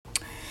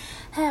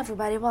Hey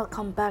everybody,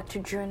 welcome back to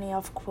Journey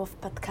of Growth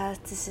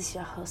podcast. This is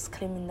your host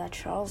Cleminda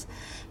Charles.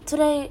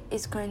 Today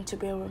is going to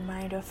be a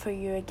reminder for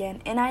you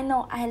again, and I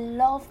know I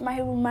love my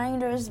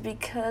reminders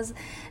because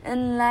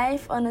in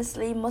life,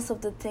 honestly, most of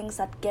the things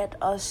that get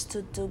us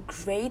to do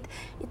great,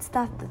 it's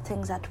not the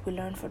things that we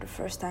learn for the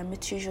first time.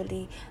 It's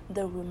usually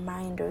the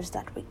reminders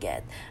that we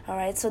get.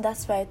 Alright, so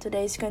that's why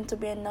today is going to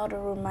be another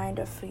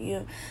reminder for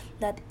you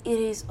that it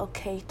is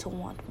okay to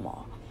want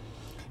more.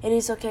 It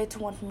is okay to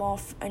want more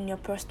in your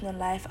personal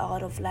life,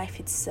 out of life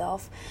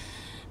itself.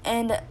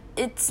 And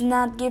it's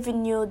not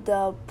giving you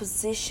the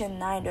position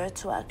neither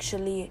to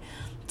actually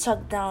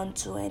talk down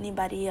to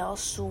anybody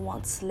else who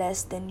wants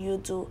less than you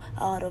do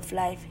out of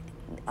life.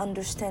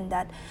 Understand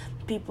that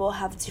people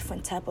have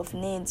different type of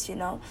needs,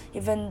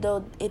 even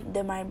though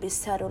they might be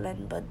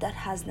settling, but that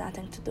has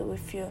nothing to do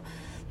with you.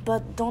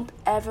 But don't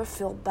ever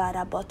feel bad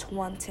about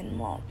wanting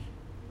more.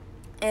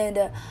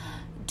 And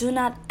do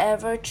not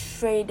ever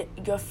trade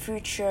your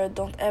future,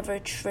 don't ever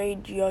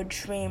trade your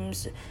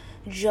dreams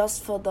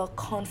just for the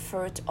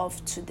comfort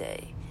of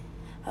today.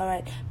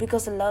 Alright,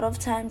 because a lot of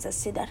times I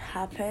see that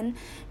happen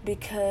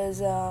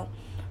because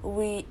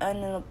we are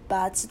in a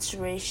bad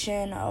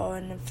situation or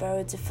in a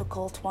very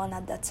difficult one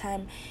at that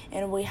time,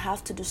 and we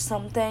have to do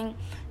something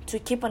to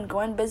keep on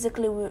going.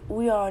 Basically,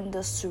 we are in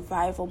the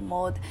survival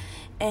mode,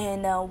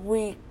 and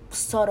we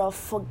sort of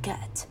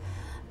forget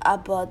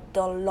about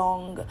the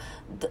long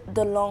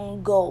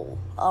goal.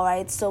 All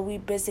right, so we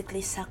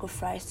basically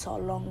sacrificed our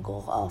long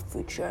goal, our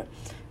future,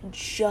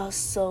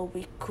 just so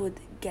we could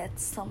get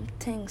some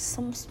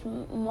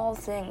small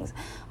things,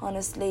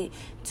 honestly,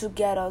 to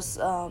get us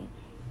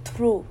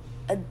through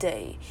a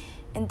day.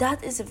 And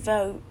that is a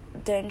very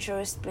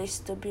dangerous place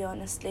to be,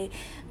 honestly,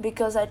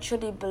 because I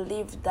truly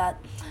believe that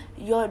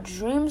your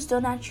dreams they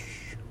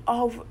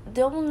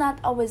will not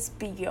always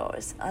be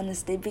yours,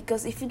 honestly,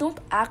 because if you don't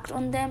act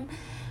on them,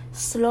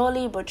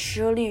 slowly but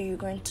surely you're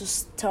going to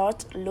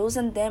start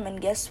losing them,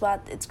 and guess what,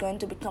 it's going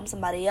to become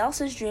somebody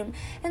else's dream,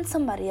 and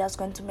somebody else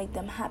going to make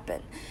them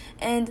happen.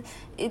 And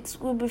it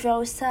will be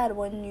very sad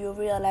when you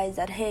realize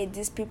that, hey,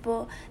 these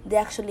people, they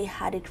actually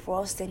had it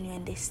worse than you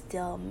and they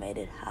still made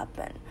it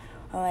happen.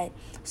 Alright,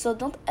 so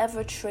don't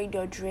ever trade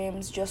your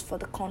dreams just for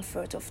the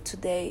comfort of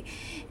today.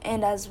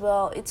 And as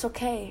well, it's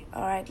okay.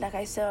 Alright, like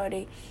I said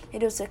already,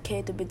 it is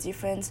okay to be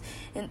different,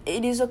 and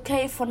it is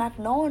okay for not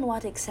knowing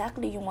what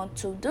exactly you want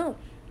to do.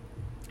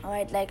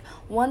 Alright, like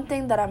one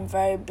thing that I'm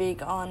very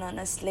big on,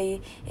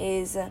 honestly,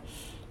 is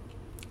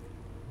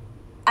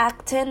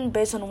acting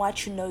based on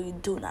what you know you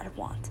do not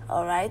want.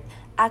 Alright,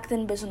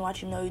 acting based on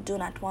what you know you do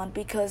not want,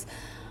 because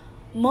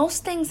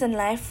most things in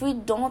life we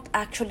don't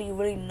actually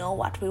really know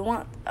what we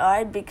want.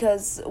 Alright,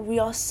 because we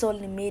are so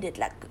limited.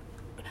 Like,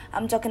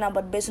 I'm talking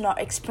about based on our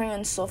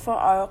experience so far.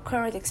 Our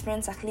current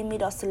experience actually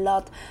made us a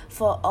lot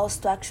for us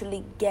to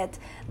actually get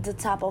the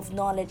type of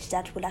knowledge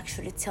that will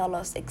actually tell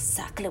us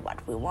exactly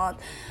what we want.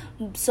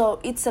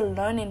 So it's a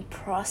learning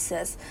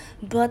process,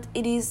 but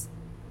it is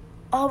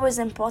always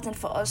important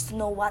for us to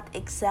know what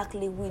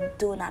exactly we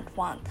do not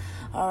want.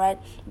 All right,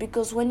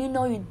 because when you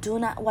know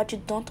what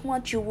you don't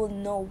want, you will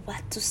know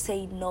what to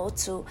say no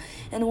to.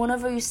 And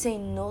whenever you say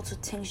no to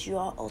things, you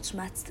are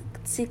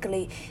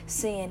automatically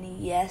saying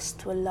yes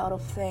to a lot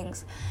of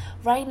things.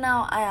 Right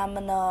now I am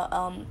in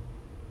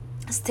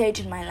a stage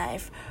in my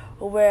life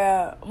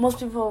where most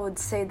people would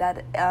say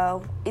that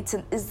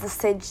it's the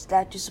stage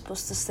that you're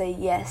supposed to say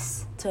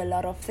yes to a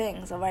lot of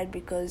things, alright,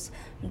 because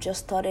I'm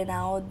just starting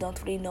out, don't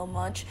really know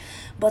much.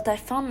 But I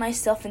found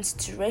myself in a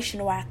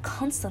situation where I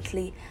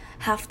constantly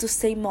have to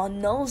say more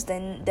no's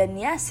than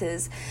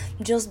yeses,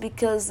 just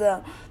because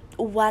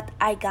what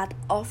I got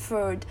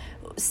offered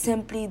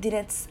simply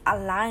didn't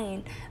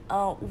align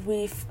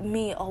with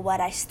me or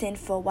what I stand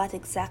for, what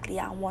exactly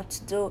I want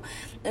to do.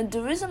 And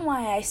the reason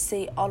why I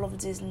say all of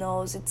these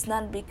no's, it's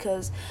not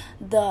because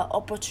the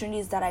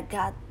opportunities that I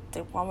got,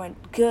 they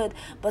weren't good,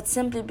 but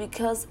simply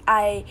because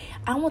I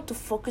want to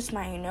focus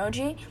my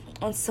energy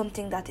on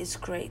something that is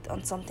great,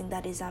 on something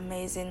that is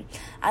amazing.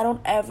 I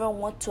don't ever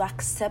want to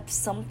accept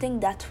something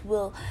that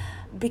will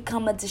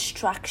become a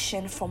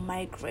distraction from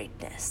my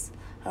greatness.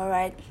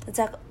 Alright, it's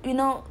like,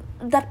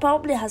 that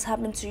probably has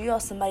happened to you or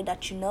somebody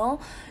that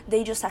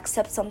they just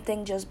accept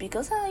something just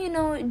because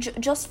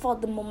just for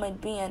the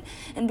moment being,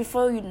 and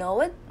before you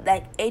know it,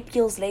 like 8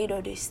 years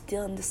later, they're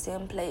still in the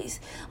same place.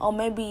 Or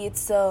maybe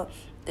it's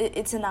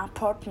an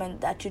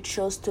apartment that you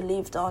chose to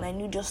live on,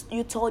 and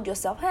you told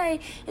yourself, hey,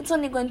 it's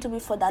only going to be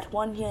for that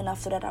 1 year, and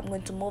after that I'm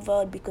going to move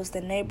out because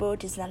the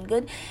neighborhood is not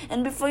good.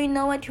 And before you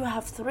know it, you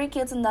have 3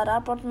 kids in that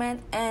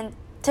apartment, and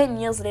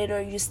 10 years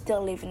later, you're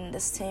still living in the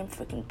same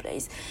freaking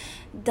place.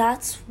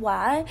 That's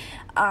why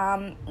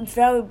I'm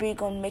very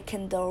big on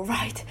making the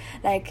right,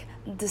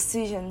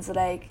 decisions,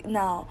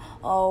 now.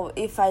 Or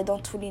if I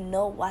don't really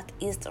know what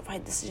is the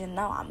right decision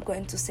now, I'm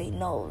going to say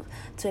no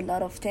to a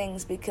lot of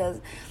things,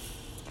 because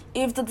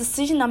if the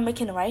decision I'm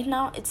making right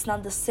now, it's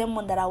not the same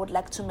one that I would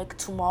like to make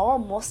tomorrow,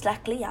 most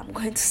likely I'm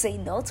going to say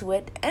no to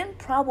it, and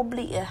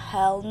probably a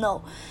hell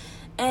no.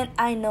 And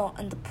I know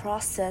in the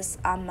process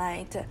I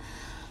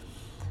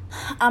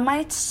I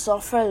might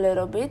suffer a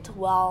little bit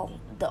while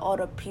the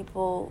other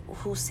people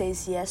who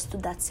says yes to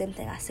that same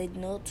thing I said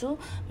no to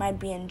might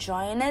be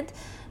enjoying it.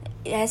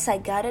 Yes, I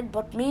got it,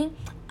 but me,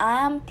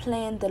 I am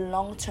playing the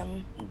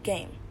long-term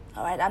game.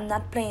 All right, I'm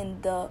not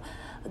playing the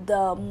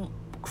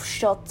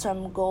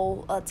short-term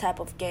goal type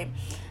of game.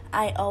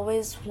 I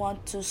always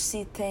want to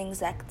see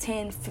things like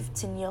 10,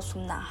 15 years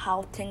from now,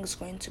 how things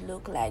going to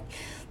look like.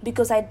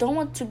 Because I don't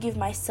want to give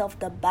myself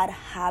the bad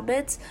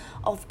habits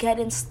of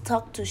getting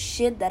stuck to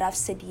shit that I've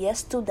said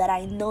yes to that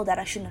I know that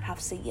I shouldn't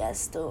have said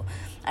yes to.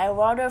 I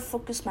rather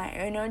focus my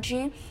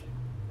energy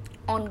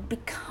on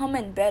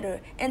becoming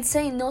better and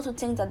saying no to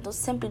things that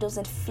simply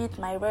doesn't fit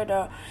my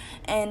radar,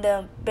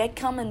 and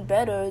becoming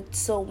better,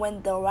 so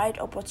when the right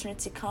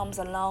opportunity comes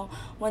along,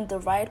 when the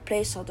right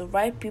place or the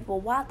right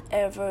people,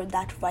 whatever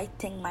that right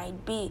thing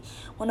might be,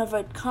 whenever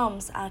it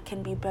comes, I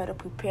can be better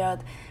prepared,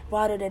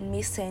 rather than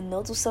me saying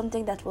no to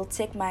something that will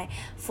take my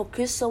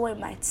focus away,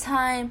 my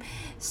time,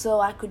 so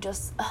I could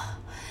just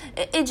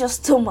it's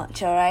just too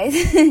much. All right.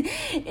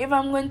 If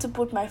I'm going to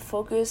put my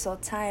focus or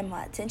time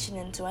or attention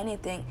into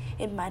anything,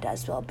 it might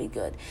as well be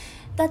good.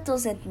 That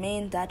doesn't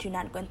mean that you're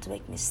not going to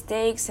make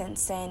mistakes and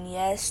saying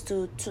yes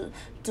to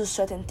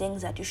certain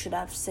things that you should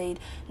have said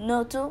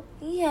no to.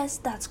 Yes,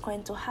 that's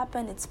going to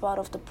happen. It's part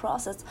of the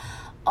process.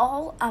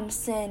 All I'm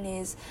saying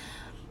is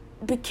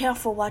be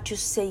careful what you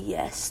say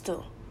yes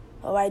to.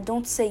 Alright,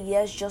 don't say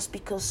yes just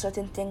because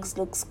certain things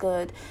looks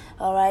good.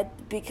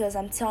 Alright, because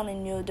I'm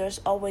telling you, there's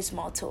always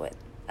more to it.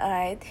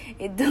 Alright,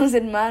 it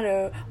doesn't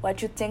matter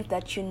what you think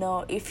that you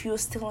know. If you're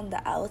still on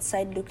the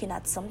outside looking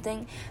at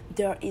something,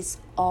 there is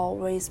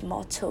always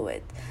more to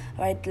it.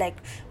 Right, like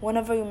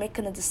whenever you're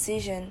making a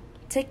decision,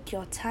 take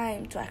your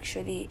time to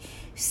actually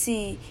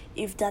see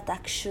if that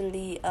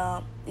actually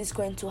is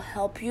going to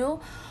help you,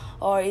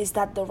 or is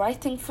that the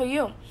right thing for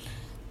you.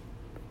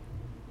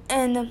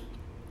 And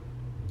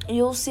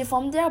you'll see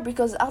from there,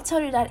 because I'll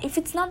tell you that if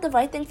it's not the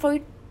right thing for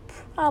you,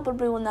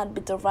 probably will not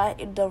be the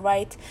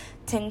right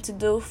thing to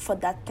do for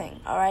that thing.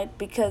 All right,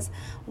 because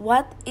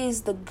what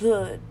is the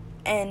good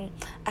in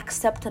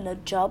accepting a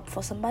job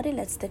for somebody?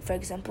 Let's take for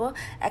example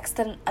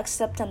accepting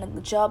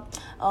a job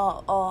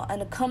or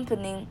in a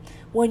company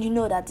when you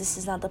know that this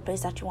is not the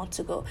place that you want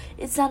to go.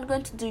 It's not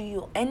going to do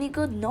you any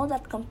good, nor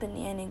that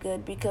company any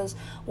good, because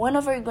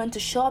whenever you're going to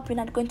show up, you're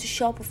not going to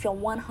show up with your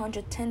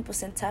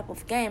 110% type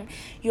of game.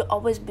 You'll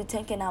always be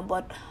thinking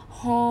about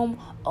home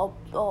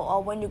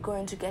or when you're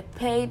going to get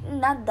paid.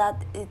 Not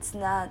that it's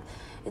not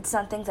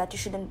things that you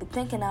shouldn't be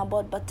thinking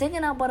about, but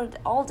thinking about it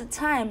all the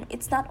time,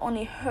 it's not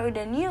only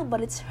hurting you,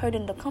 but it's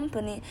hurting the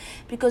company,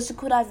 because you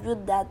could have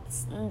used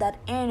that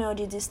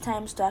energy these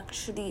times to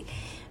actually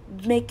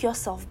make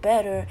yourself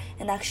better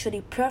and actually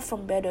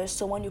perform better.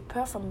 So when you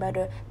perform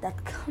better,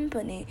 that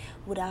company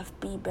would have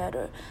be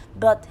better.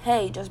 But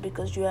hey, just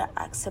because you are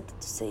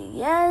accepted to say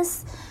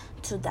yes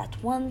to that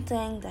one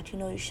thing that you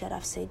know you should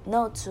have said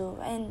no to,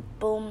 and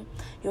boom,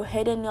 you're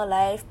hating your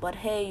life, but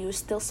hey, you're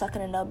still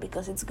sucking it up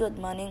because it's good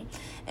money.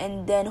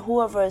 And then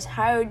whoever has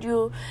hired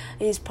you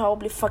is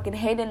probably fucking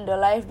hating their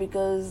life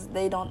because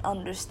they don't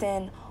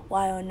understand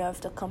why on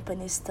earth the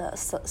company is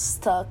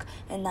stuck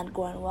and not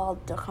going well.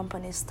 The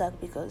company is stuck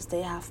because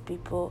they have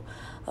people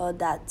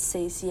that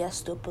says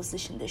yes to a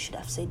position they should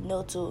have said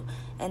no to,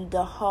 and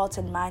their heart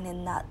and mind are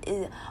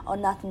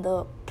not in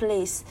the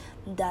place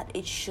that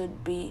it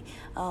should be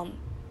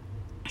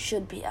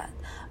at.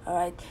 All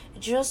right,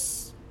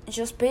 just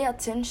pay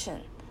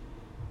attention.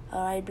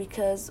 All right,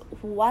 because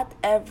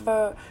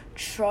whatever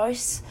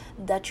choice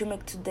that you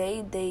make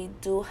today, they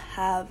do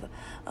have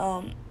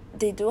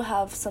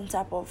some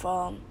type of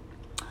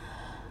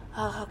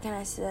how can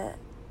I say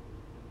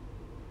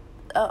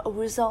it?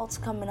 Results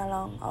coming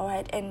along. All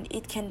right, and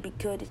it can be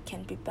good, it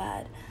can be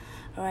bad.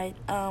 All right,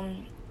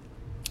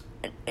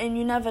 and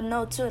you never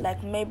know too,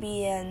 like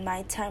maybe in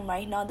my time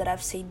right now that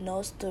I've said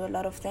no to a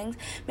lot of things,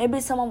 maybe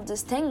some of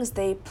these things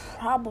they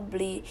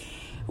probably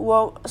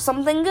were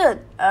something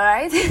good. All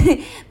right.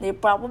 They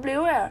probably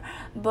were,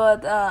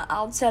 but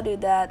I'll tell you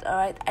that, all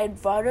right,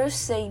 I'd rather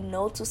say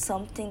no to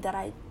something that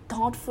I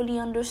don't fully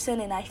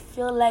understand and I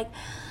feel like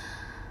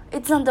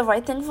it's not the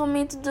right thing for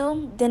me to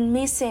do, than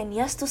me saying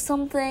yes to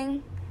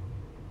something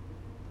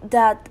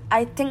that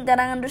I think that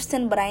I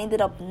understand, but I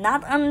ended up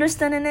not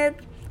understanding it,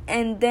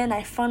 and then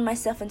I found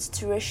myself in a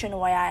situation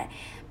where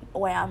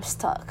I'm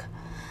stuck.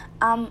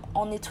 I'm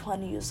only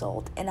 20 years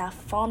old, and I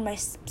found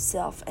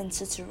myself in a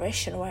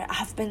situation where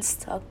I've been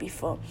stuck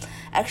before.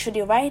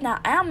 Actually, right now,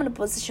 I am in a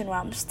position where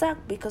I'm stuck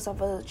because of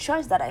a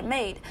choice that I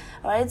made.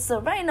 Alright,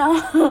 so right now,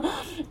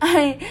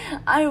 I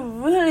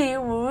really,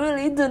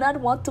 really do not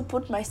want to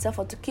put myself,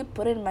 or to keep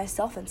putting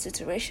myself in a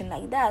situation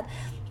like that,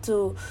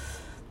 to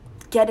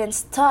getting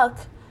stuck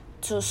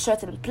to a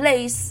certain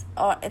place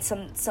or in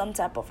some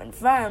type of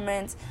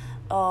environment,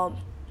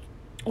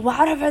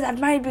 whatever that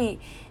might be,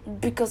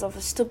 because of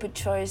a stupid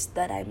choice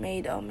that I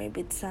made. Or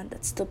maybe it's not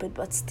that stupid,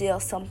 but still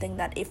something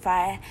that if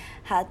I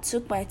had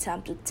took my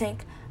time to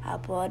think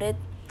about it,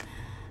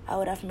 I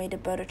would have made a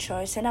better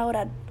choice, and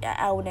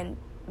I wouldn't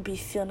be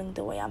feeling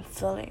the way I'm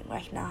feeling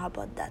right now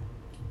about that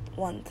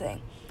one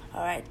thing.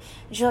 All right,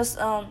 just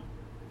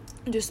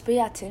just pay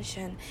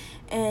attention,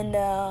 and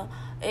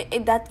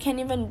that can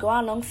even go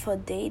along for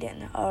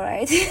dating. All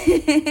right.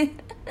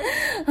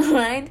 All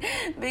right,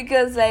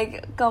 because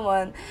like, come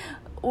on,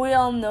 we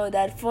all know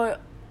that for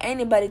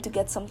anybody to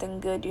get something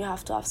good, you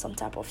have to have some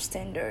type of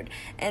standard,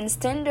 and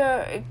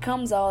standard, it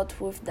comes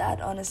out with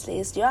that, honestly,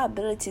 is your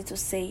ability to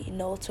say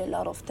no to a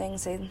lot of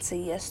things and say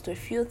yes to a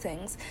few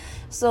things.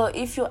 So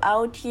if you're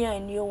out here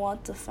and you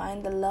want to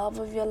find the love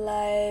of your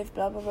life,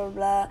 blah blah blah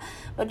blah,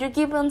 but you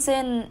keep on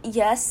saying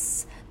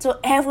yes to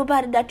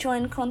everybody that you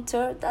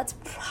encounter, that's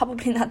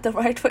probably not the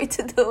right way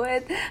to do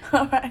it.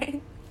 All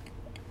right.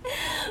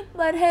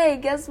 But hey,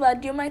 guess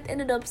what? You might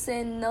end up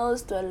saying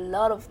no's to a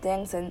lot of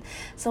things, and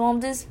some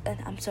of these, and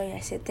I'm sorry I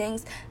said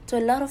things, to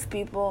a lot of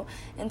people,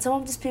 and some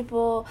of these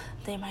people,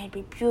 they might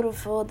be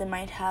beautiful, they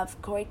might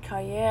have great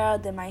career,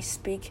 they might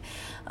speak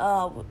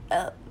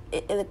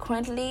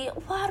eloquently,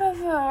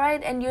 whatever,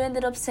 right? And you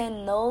ended up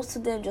saying no to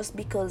them just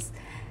because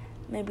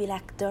maybe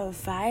like their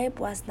vibe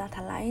was not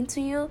aligned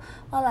to you.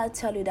 Well, I'll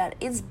tell you that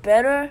it's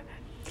better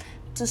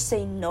to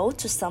say no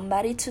to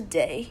somebody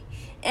today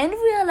and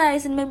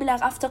realize, and maybe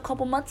like after a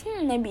couple months,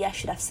 maybe I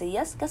should have said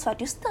yes. Guess what?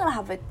 You still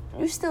have it.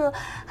 You still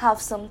have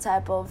some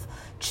type of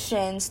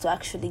chance to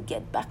actually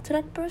get back to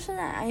that person,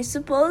 I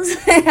suppose.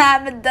 I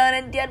haven't done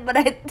it yet, but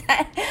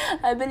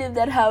I believe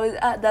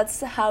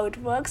that's how it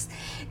works.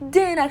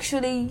 Then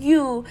actually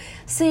you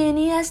saying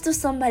yes to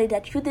somebody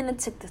that you didn't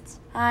take the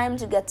time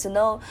to get to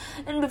know,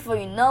 and before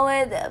you know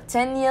it,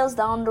 10 years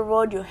down the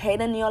road, you're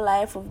hating your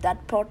life with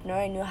that partner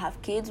and you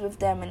have kids with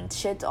them, and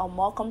shit are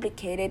more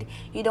complicated.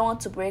 You don't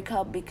want to break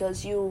up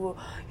because you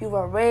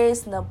were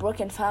raised in a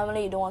broken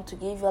family. You don't want to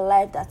give your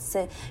life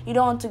you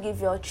don't want to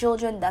give your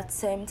children that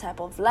same type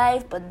of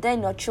life, but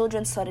then your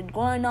children started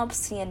growing up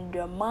seeing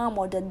their mom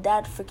or their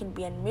dad freaking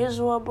being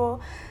miserable.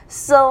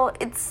 So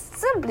it's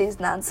simply is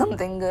not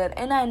something good,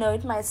 and I know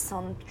it might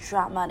sound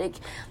dramatic,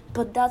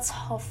 but that's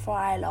how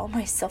far I allow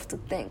myself to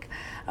think.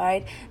 All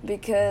right,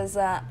 because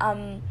I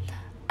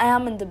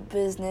am in the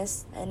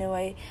business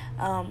anyway.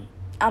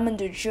 I'm in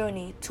the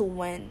journey to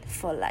win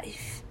for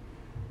life.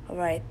 All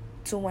right,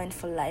 to win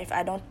for life.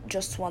 I don't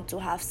just want to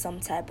have some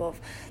type of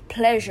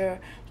pleasure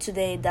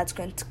today that's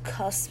going to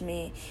cost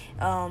me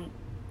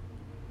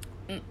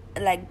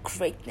like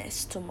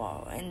greatness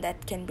tomorrow, and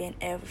that can be in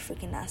every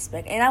freaking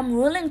aspect. And I'm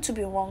willing to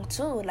be wrong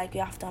too. Like,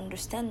 you have to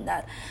understand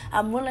that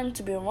I'm willing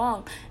to be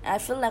wrong. And I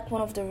feel like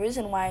one of the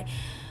reasons why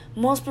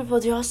most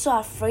people, they're also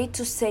afraid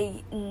to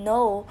say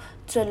no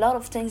to a lot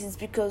of things is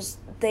because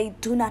they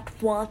do not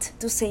want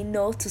to say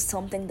no to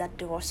something that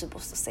they were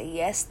supposed to say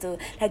yes to.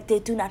 Like, they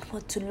do not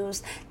want to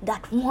lose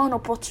that one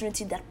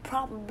opportunity that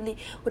probably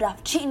would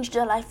have changed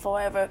their life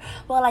forever.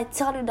 Well, I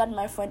tell you that,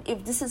 my friend,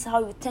 if this is how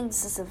you think,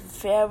 this is a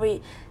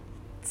very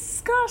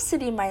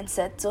scarcity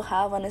mindset to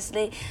have.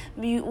 Honestly,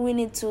 we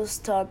need to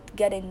start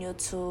getting you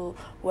to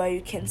where you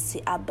can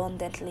see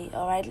abundantly.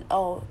 All right,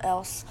 or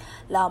else,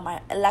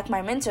 like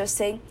my mentor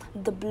say,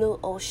 the blue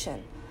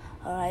ocean.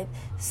 All right,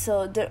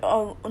 so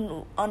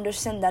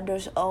understand that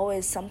there's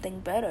always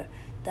something better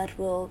that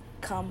will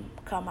come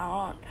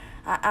around.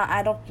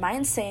 I don't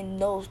mind saying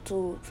no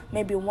to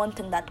maybe one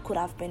thing that could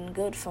have been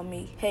good for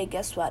me. Hey,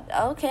 guess what?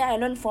 Okay, I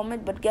learned from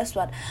it, but guess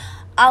what?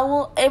 I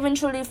will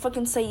eventually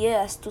freaking say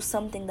yes to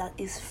something that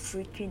is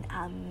freaking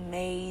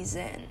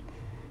amazing.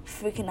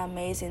 Freaking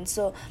amazing.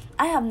 So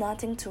I have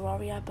nothing to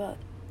worry about.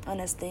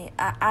 Honestly,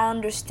 I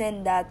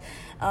understand that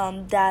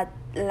that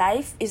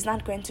life is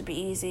not going to be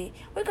easy.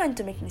 We're going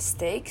to make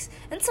mistakes,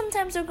 and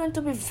sometimes they're going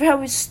to be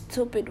very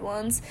stupid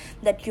ones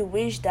that you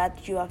wish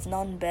that you have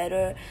known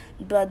better.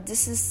 But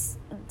this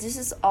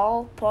is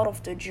all part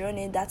of the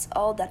journey. That's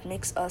all that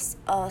makes us,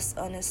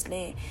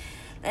 honestly.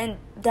 And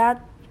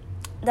that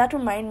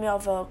reminds me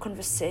of a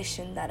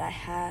conversation that I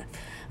had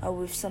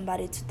with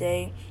somebody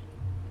today.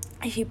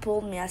 He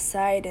pulled me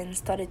aside and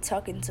started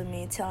talking to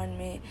me, telling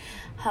me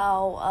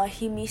how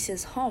he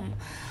misses home.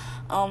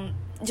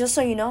 Just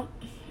so you know,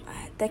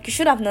 like, you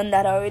should have known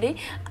that already.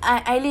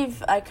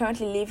 I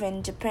currently live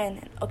in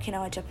Japan,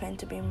 Okinawa, Japan,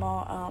 to be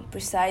more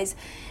precise,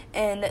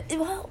 and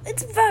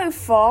it's very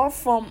far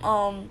from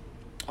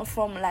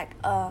like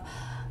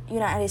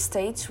United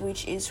States,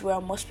 which is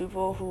where most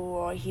people who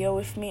are here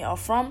with me are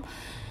from.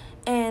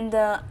 And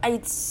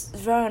it's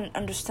very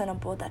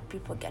understandable that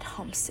people get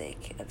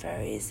homesick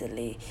very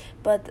easily.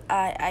 But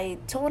I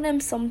told him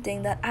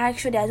something that I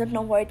don't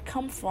know where it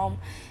come from.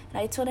 And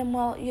I told him,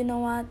 well, you know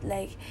what,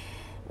 like,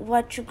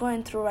 what you're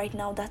going through right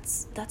now,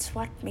 that's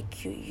what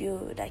make you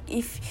you. Like,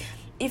 if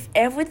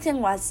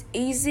everything was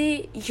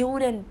easy, you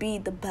wouldn't be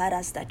the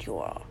badass that you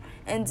are.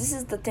 And this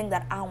is the thing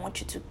that I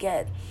want you to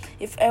get.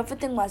 If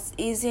everything was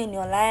easy in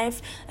your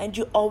life and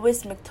you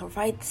always make the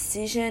right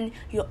decision,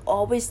 you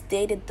always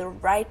dated the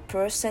right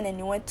person, and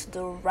you went to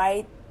the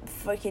right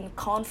freaking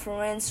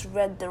conference,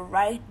 read the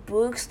right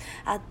books,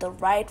 had the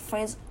right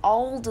friends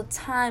all the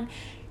time,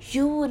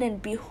 you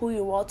wouldn't be who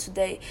you are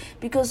today.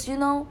 Because,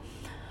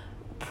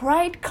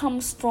 pride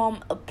comes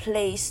from a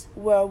place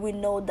where we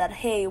know that,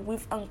 hey,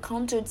 we've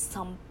encountered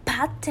some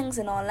bad things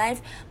in our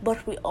life,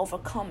 but we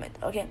overcome it.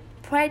 Okay,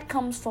 pride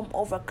comes from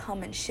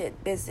overcoming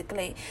shit,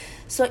 basically.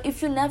 So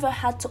if you never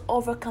had to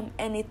overcome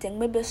anything,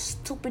 maybe a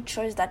stupid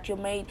choice that you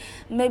made,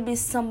 maybe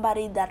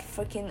somebody that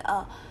freaking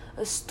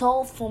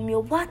stole from you,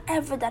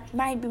 whatever that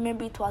might be,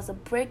 maybe it was a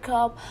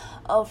breakup,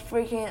 a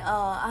freaking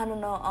I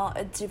don't know,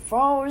 a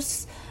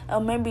divorce,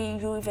 or maybe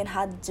you even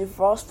had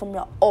divorce from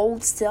your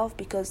old self,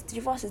 because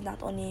divorce is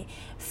not only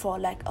for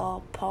like a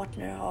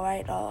partner, all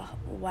right, or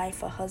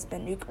wife or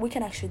husband. We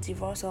can actually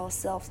divorce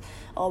ourselves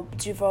or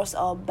divorce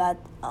our bad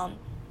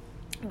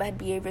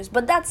behaviors,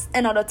 but that's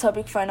another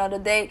topic for another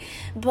day.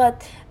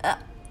 But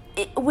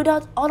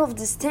without all of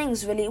these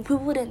things, really, we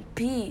wouldn't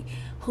be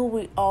who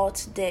we are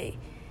today.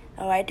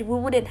 All right, we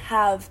wouldn't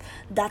have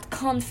that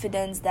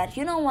confidence that,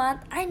 you know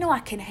what, I know I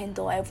can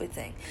handle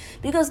everything.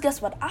 Because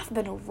guess what, I've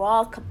been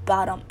rock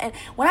bottom, and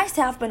when I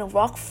say I've been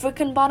rock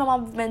freaking bottom,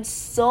 I've been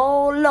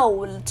so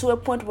low to a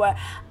point where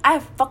I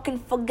fucking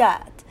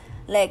forgot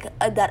like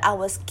that I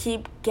was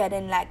keep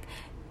getting like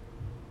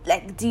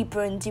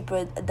deeper and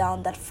deeper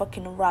down that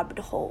fucking rabbit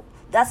hole.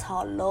 That's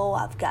how low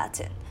I've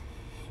gotten,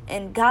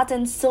 and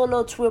gotten so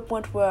low to a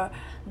point where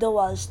there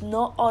was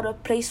no other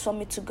place for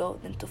me to go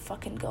than to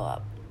fucking go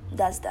up.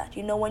 That's that.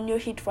 You know, when you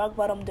hit rock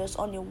bottom, there's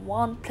only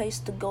one place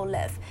to go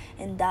left,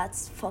 and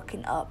that's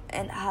fucking up.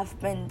 And I've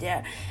been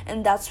there,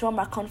 and that's where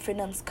my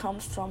confidence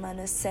comes from, in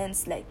a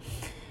sense, like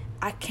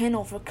I can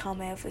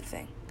overcome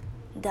everything.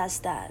 That's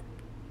that.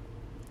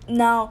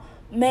 Now,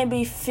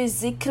 maybe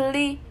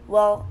physically,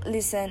 well,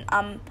 listen,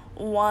 I'm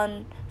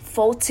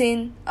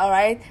 114, all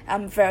right?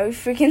 I'm very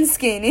freaking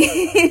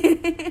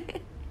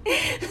skinny.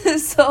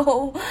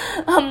 So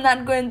I'm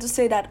not going to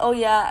say that, oh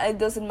yeah, it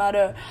doesn't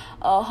matter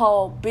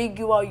how big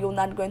you are, you're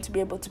not going to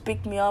be able to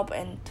pick me up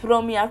and throw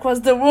me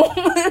across the room.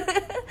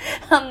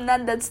 I'm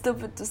not that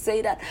stupid to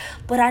say that,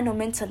 but I know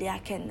mentally I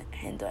can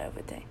handle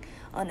everything.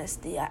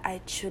 Honestly, I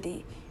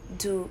truly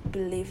do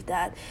believe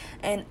that.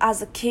 And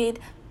as a kid,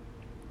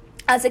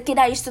 I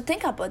used to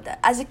think about that.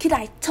 As a kid,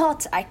 I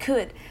thought I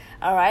could.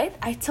 All right,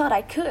 I thought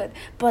I could,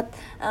 but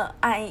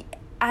I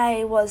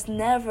was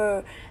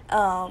never.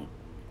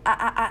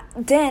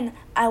 Then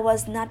I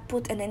was not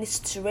put in any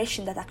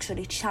situation that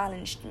actually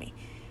challenged me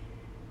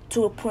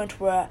to a point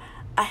where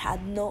I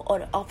had no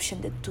other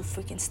option than to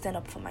freaking stand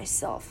up for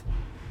myself.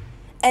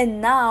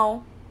 And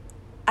now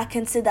I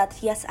can say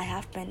that yes, I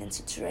have been in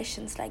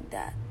situations like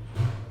that.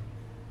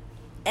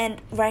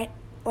 And right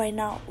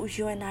now,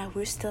 you and I,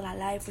 we're still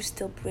alive, we're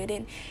still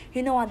breathing.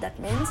 You know what that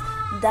means?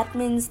 That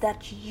means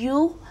that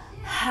you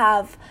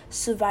have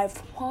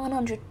survived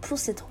 100%,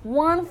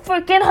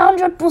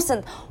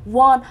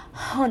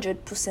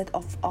 100%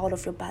 of all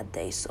of your bad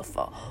days so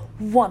far.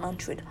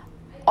 100,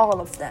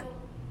 all of them.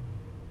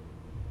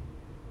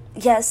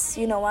 Yes,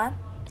 you know what?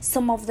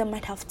 Some of them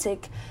might have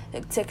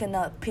taken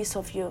a piece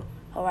of you,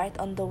 all right,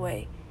 on the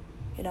way.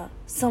 You know,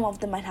 some of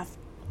them might have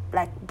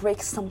like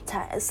break some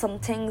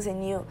things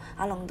in you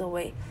along the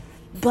way,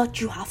 but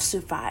you have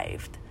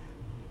survived.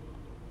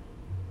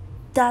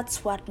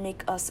 That's what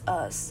makes us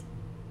us.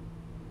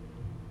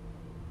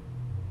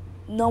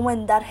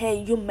 Knowing that, hey,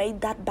 you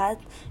made that bad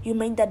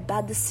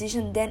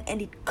decision then,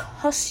 and it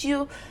cost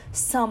you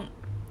some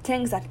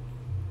things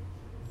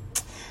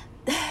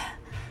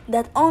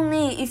that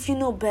only if you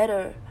know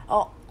better,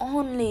 or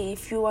only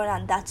if you are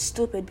not that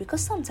stupid,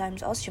 because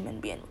sometimes us human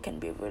beings can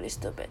be really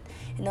stupid,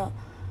 you know.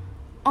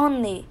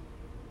 Only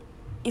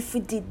if we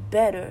did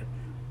better,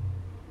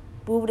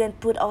 we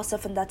wouldn't put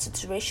ourselves in that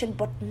situation.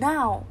 But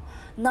now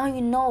you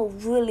know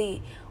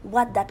really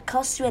what that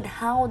cost you and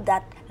how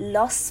that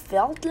loss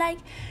felt like.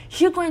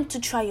 You're going to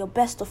try your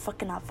best to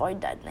fucking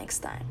avoid that next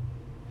time.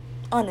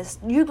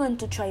 Honest, you're going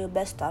to try your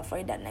best to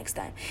avoid that next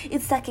time.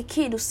 It's like a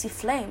kid who see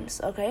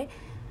flames, okay?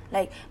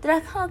 Like, they're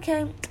like,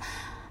 okay,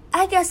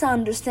 I guess I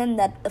understand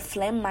that a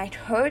flame might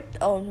hurt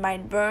or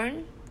might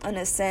burn, in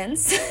a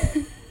sense.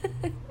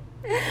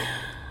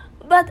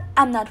 But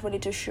I'm not really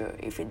too sure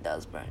if it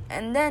does burn.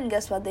 And then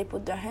guess what? They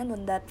put their hand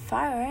on that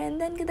fire, and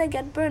then they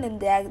get burned,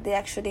 and they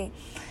actually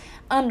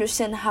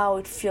understand how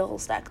it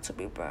feels like to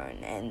be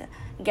burned. And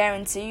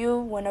guarantee you,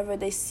 whenever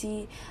they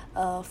see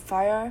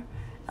fire,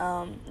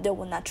 they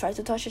will not try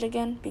to touch it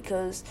again,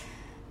 because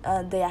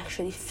they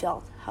actually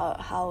felt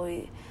how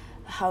it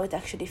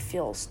actually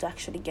feels to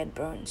actually get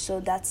burned. So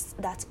that's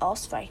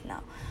us right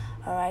now,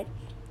 all right?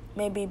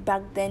 Maybe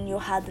back then you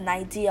had an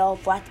idea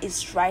of what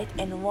is right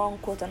and wrong,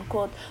 quote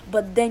unquote,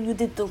 but then you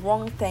did the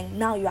wrong thing.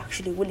 Now you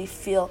actually really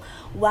feel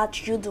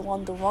what you do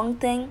on the wrong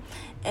thing,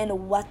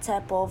 and what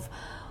type of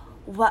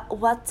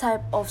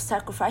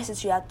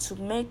sacrifices you had to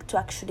make to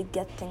actually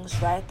get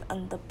things right,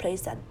 on the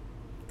place that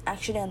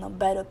actually in a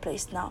better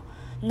place now.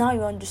 Now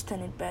you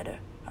understand it better,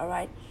 all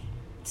right?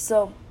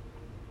 So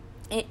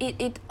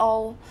it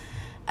all,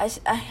 I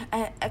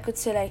could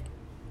say, like,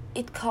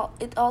 it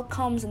all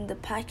comes in the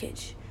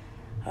package.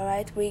 All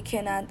right, we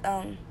cannot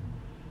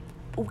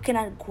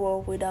grow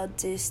without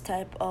this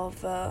type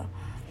of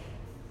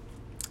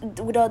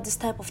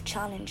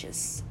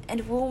challenges,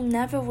 and we'll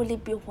never really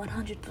be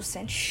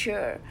 100%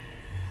 sure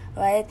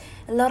right?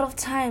 A lot of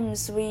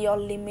times we are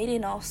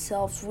limiting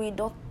ourselves. We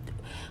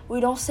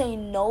don't say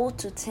no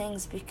to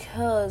things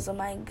because, oh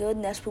my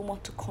goodness, we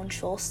want to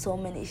control so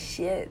many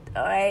shit,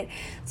 alright?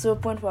 To the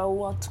point where we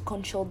want to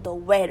control the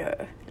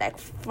weather. Like,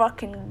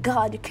 fucking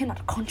God, you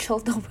cannot control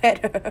the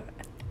weather.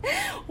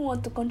 We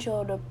want to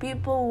control the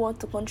people. We want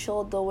to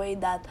control the way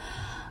that,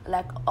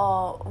 like,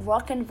 our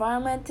work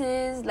environment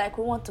is. Like,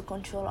 we want to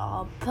control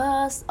our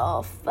past,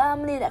 our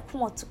family. Like, we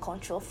want to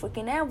control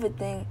freaking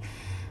everything.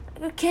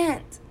 You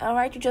can't,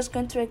 alright? You're just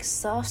going to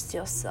exhaust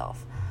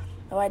yourself,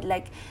 alright?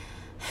 Like,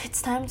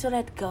 it's time to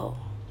let go,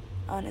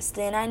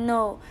 honestly. And I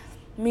know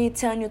me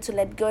telling you to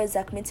let go is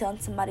like me telling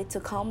somebody to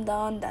calm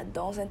down. That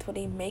doesn't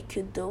really make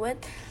you do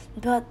it.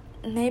 But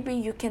maybe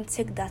you can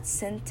take that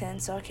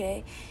sentence,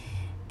 okay,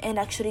 and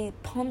actually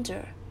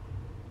ponder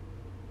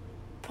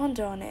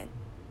on it,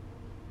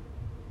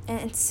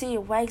 and see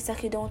why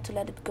exactly you don't want to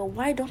let it go.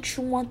 Why don't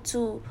you want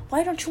to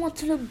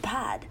look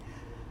bad?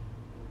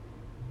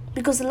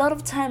 Because a lot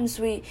of times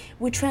we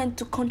trying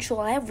to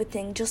control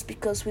everything just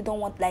because we don't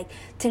want, like,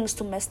 things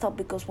to mess up,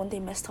 because when they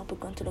mess up we're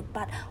going to look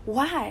bad.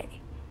 Why?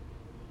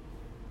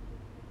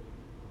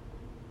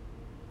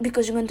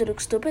 Because you're going to look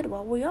stupid?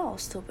 Well, we are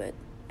stupid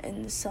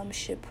in some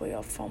shape where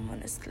you're from,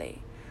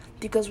 honestly,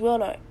 because we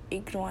all are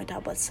ignorant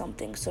about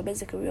something. So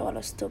basically we all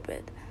are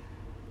stupid.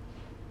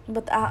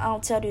 But I'll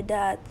tell you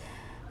that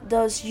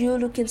does you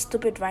looking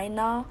stupid right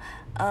now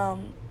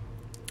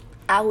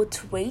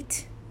outweigh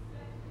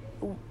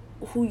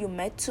who you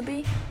meant to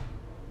be?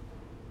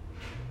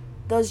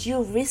 Does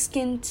you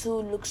risking to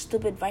look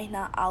stupid right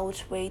now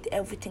outweigh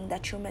everything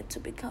that you're meant to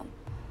become?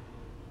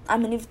 I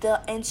mean, if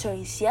the answer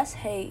is yes,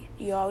 hey,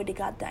 you already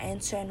got the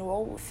answer and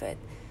roll with it.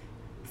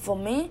 For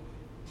me,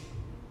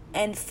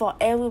 and for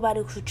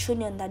everybody who's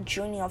truly on that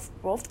journey of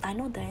growth, I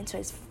know the answer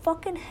is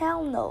fucking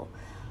hell no.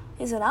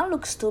 Listen, I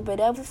look stupid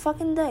every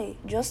fucking day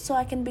just so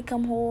I can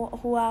become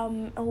who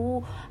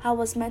I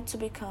was meant to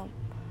become,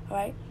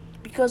 right?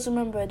 Because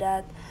remember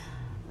that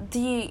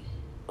the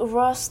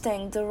worst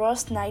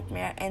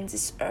nightmare in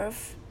this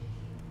earth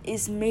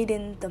is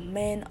meeting the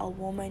man or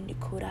woman you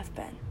could have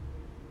been.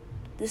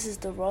 This is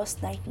the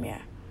worst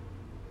nightmare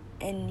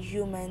in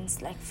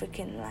humans, like,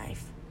 freaking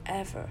life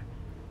ever.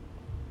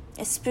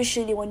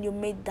 Especially when you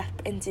meet that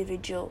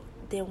individual,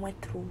 they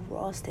went through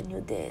worse than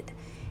you did,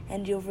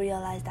 and you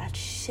realize that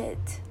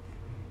shit,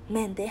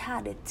 man, they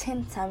had it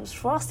 10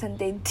 times worse and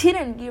they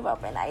didn't give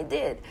up, and I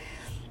did.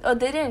 Or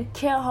they didn't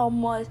care how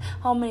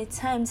many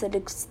times they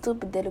look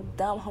stupid, they look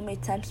dumb, how many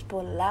times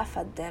people laugh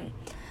at them,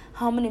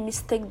 how many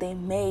mistakes they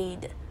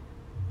made,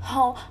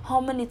 how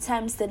many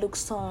times they look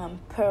so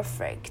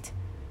imperfect.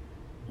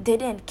 They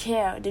didn't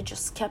care. They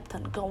just kept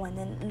on going,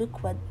 and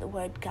look where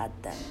it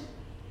got them.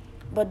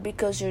 But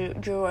because you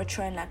were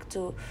trying, like,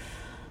 to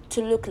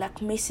look like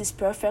Mrs.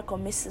 Perfect or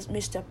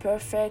Mr.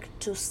 Perfect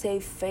to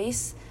save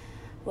face,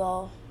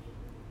 well,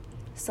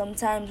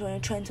 sometimes when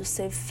you're trying to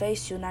save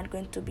face, you're not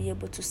going to be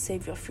able to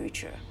save your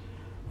future,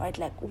 right?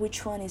 Like,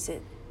 which one is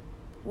it?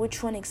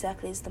 Which one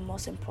exactly is the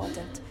most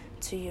important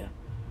to you?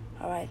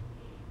 All right.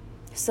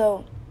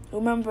 So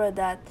remember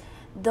that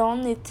the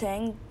only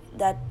thing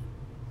that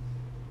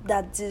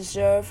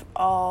deserve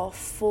our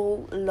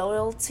full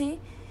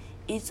loyalty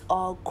is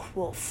our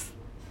growth.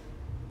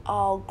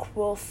 Our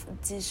growth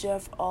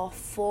deserve our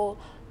full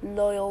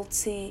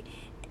loyalty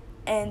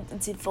and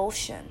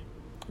devotion.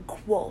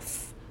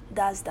 Growth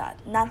does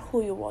that, not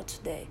who you are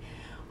today.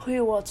 Who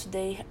you are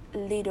today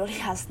literally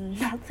has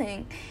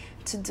nothing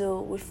to do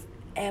with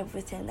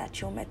everything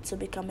that you're meant to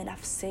become, and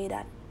I've said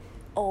that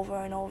over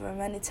and over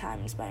many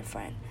times, my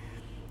friend.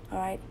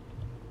 Alright?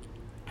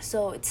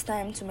 So it's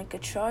time to make a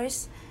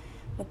choice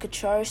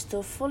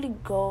to fully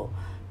go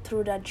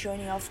through that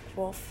journey of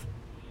growth,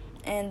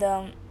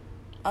 and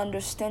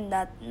understand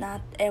that not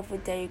every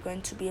day you're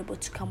going to be able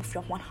to come with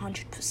your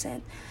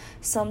 100%.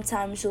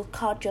 Sometimes you'll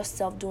catch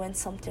yourself doing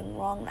something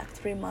wrong, like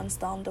 3 months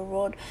down the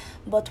road.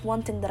 But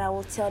one thing that I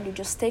will tell you,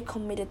 just stay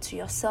committed to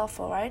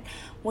yourself, alright?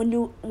 When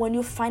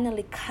you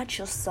finally catch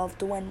yourself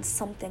doing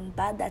something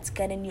bad that's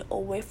getting you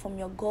away from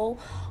your goal,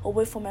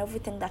 away from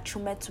everything that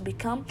you're meant to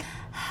become,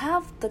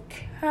 have the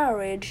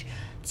courage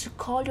to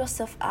call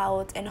yourself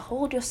out and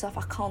hold yourself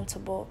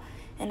accountable,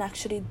 and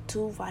actually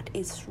do what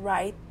is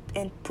right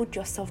and put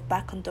yourself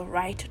back on the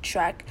right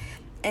track,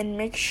 and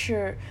make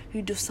sure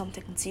you do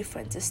something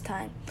different this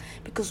time,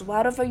 because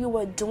whatever you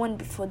were doing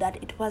before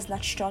that, it was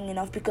not strong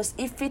enough. Because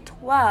if it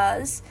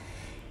was,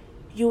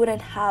 you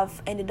wouldn't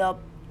have ended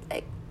up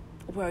like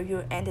where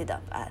you ended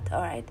up at.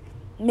 All right,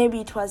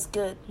 maybe it was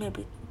good,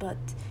 but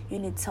you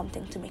need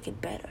something to make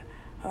it better.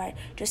 Alright,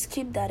 just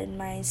keep that in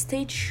mind.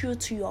 Stay true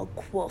to your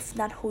growth,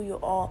 not who you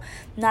are,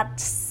 not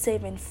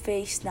saving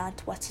face,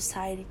 not what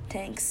society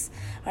thinks,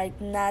 right?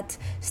 Not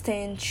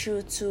staying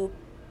true to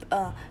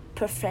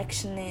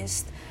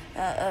perfectionist.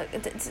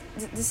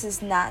 This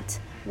is not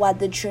what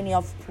the journey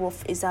of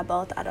growth is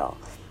about at all.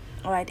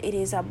 Right, it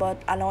is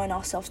about allowing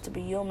ourselves to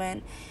be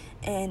human,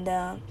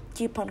 and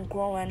keep on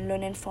growing,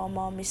 learning from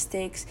our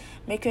mistakes,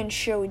 making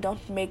sure we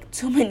don't make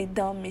too many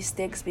dumb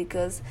mistakes,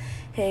 because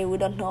hey, we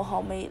don't know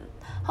how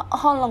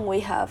long we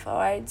have. All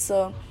right,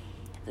 so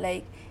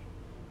like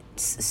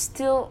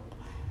still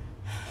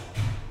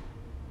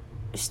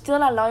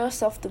allow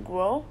yourself to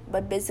grow,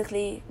 but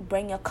basically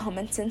bring your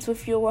common sense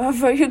with you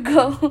wherever you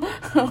go.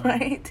 All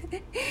right,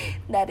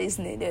 that is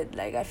needed.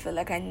 Like, I feel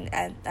like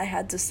I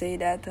had to say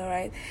that. All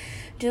right,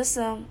 just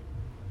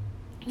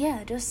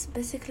just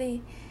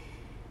basically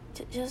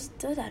just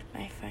do that,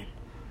 my friend.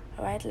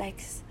 All right, like,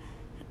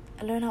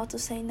 learn how to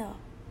say no.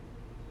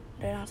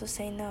 Learn how to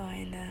say no,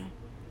 and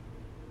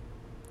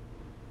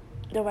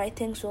the right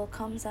things will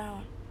come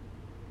down.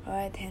 All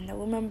right, and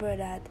remember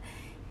that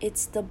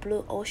it's the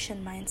blue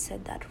ocean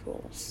mindset that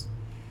rules.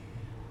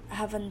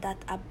 Having that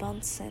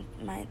abundant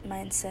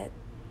mindset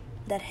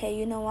that, hey,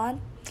 you know what?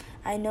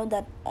 I know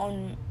that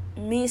on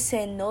me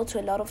saying no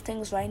to a lot of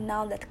things right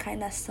now that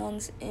kind of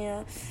sounds,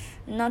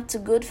 not too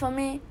good for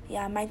me.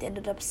 Yeah, I might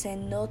end up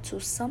saying no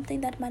to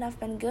something that might have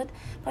been good.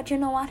 But you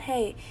know what?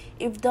 Hey,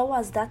 if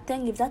that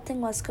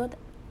thing was good,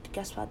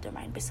 guess what? There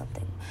might be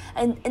something.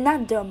 And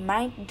not there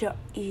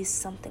is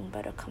something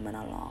better coming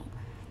along.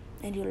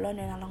 And you're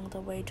learning along the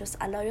way. Just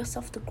allow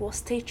yourself to grow.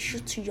 Stay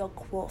true to your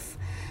growth,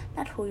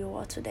 not who you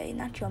are today,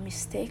 not your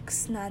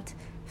mistakes, not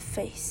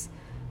face.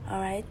 All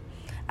right,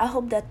 I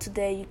hope that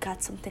today you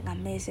got something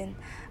amazing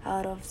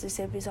out of this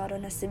episode,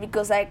 honestly,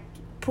 because I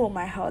pull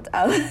my heart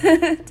out.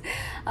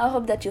 I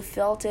hope that you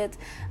felt it.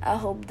 I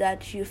hope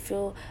that you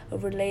feel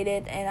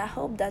related, and I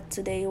hope that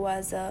today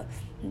was a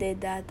day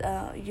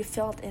that you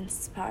felt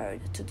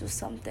inspired to do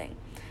something,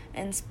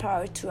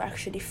 inspired to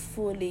actually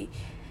fully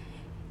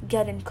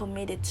getting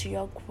committed to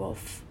your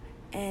growth,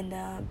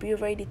 and be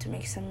ready to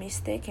make some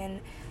mistake,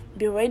 and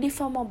be ready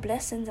for more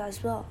blessings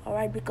as well. All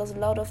right, because a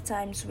lot of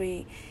times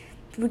we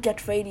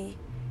get ready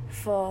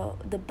for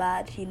the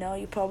bad.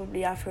 You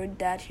probably have heard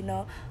that.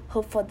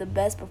 Hope for the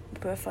best but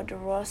prepare for the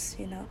worst.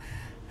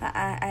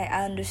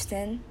 I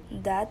understand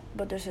that,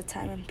 but there's a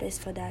time and place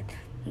for that.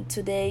 And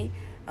today,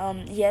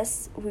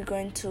 yes, we're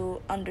going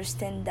to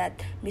understand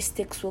that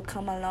mistakes will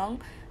come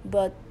along,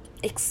 but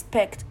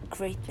expect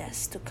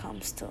greatness to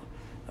come still.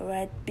 All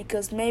right,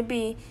 because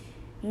maybe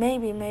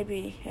the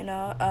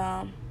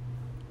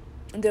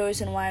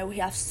reason why we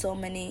have so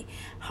many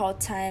hard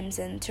times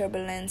and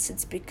turbulence,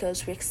 it's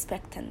because we're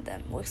expecting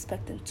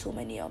too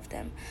many of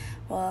them.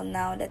 Well,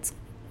 now let's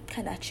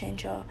kind of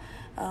change our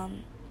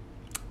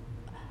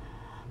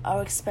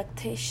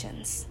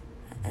expectations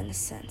in a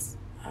sense.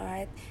 All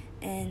right,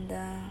 and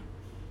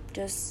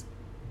just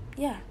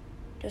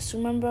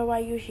remember why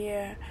you're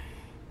here,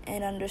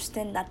 and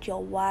understand that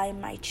your why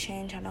might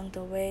change along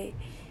the way.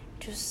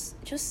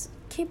 Just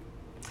keep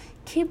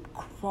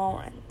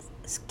growing.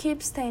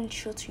 Keep staying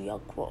true to your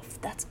growth.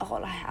 That's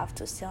all I have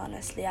to say,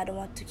 honestly. I don't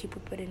want to keep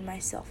repeating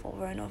myself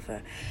over and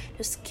over.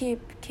 Just keep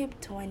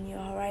doing you,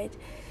 all right?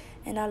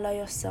 And allow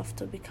yourself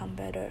to become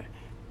better,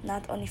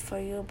 not only for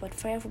you, but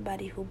for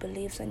everybody who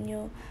believes in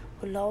you,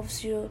 who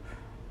loves you,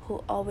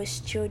 who always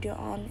cheered you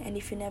on. And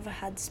if you never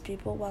had these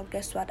people, well,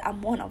 guess what?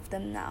 I'm one of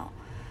them now.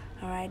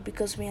 All right,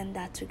 because we're in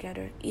that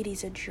together. It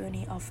is a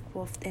journey of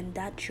growth, and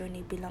that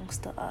journey belongs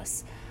to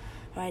us.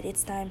 Right,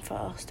 it's time for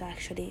us to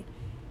actually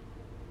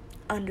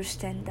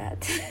understand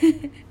that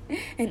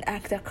and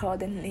act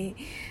accordingly.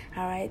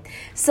 All right,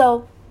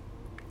 so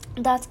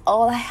that's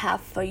all I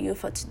have for you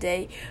for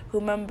today.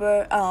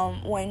 Remember,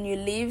 when you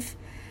leave,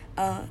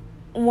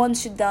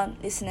 once you're done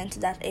listening to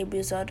that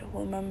episode,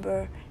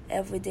 remember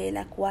every day,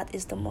 like, what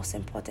is the most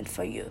important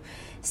for you?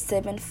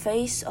 Saving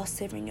face or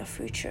saving your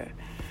future?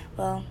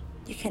 Well,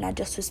 you cannot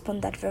just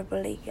respond that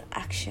verbally. Your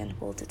action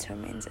will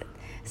determine it.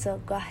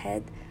 So go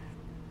ahead,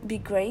 be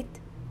great,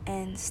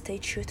 and stay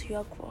true to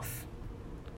your growth.